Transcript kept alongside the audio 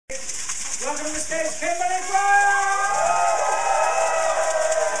Welcome to the stage, Kimberley, Pryor!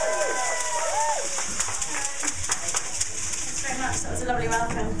 Thanks very much, that was a lovely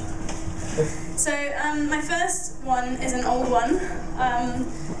welcome. So, my first one is an old one,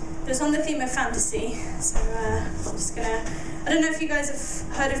 but it's on the theme of fantasy. So, I'm just gonna... I don't know if you guys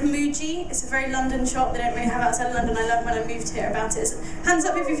have heard of Muji. It's a very London shop. They don't really have outside of London. I learned when I moved here about it. So, hands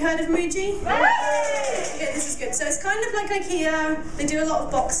up if you've heard of Muji. Okay, this is good. So it's kind of like IKEA. They do a lot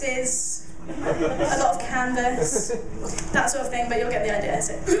of boxes, a lot of canvas, that sort of thing, but you'll get the idea.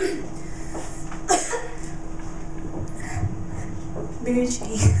 So.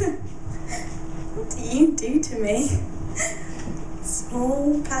 Muji, what do you do to me?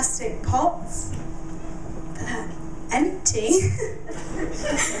 Small plastic pots? Empty.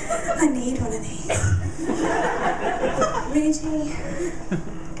 I need one of these.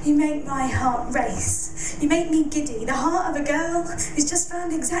 Muji, you make my heart race. You make me giddy. The heart of a girl who's just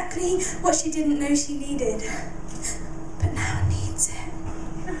found exactly what she didn't know she needed, but now needs it.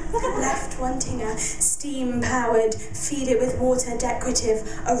 Left wanting a steam-powered, feed it with water, decorative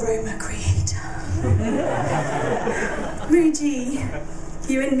aroma creator. Muji,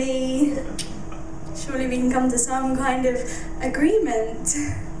 you and me. Surely we can come to some kind of agreement.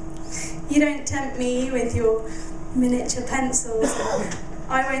 You don't tempt me with your miniature pencils.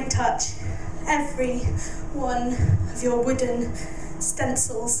 I won't touch every one of your wooden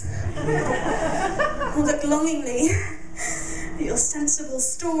stencils. Or look longingly at your sensible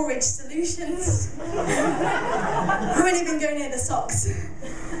storage solutions. I won't even go near the socks.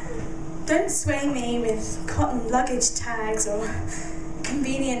 Don't sway me with cotton luggage tags or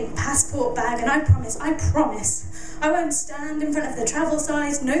convenient passport bag, and I promise, I won't stand in front of the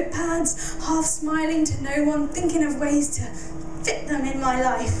travel-sized notepads, half smiling to no one, thinking of ways to fit them in my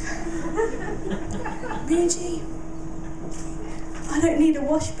life. Muji, I don't need a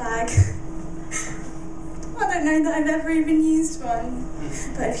wash bag. I don't know that I've ever even used one,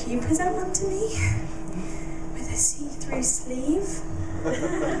 but if you present one to me, with a see-through sleeve,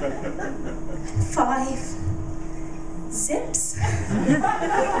 and 5 zips, and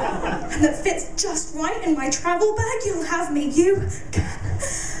that fits just right in my travel bag, you'll have me. You can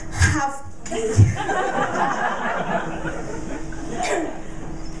have me.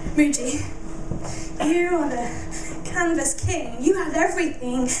 Muji, you are the canvas king. You have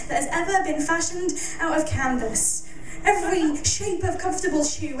everything that has ever been fashioned out of canvas. Every shape of comfortable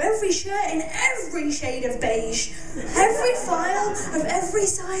shoe, every shirt in every shade of beige. Every file of every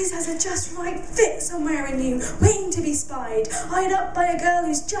size has a just right fit somewhere in you, waiting to be spied, eyed up by a girl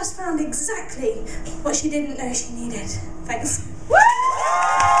who's just found exactly what she didn't know she needed. Thanks.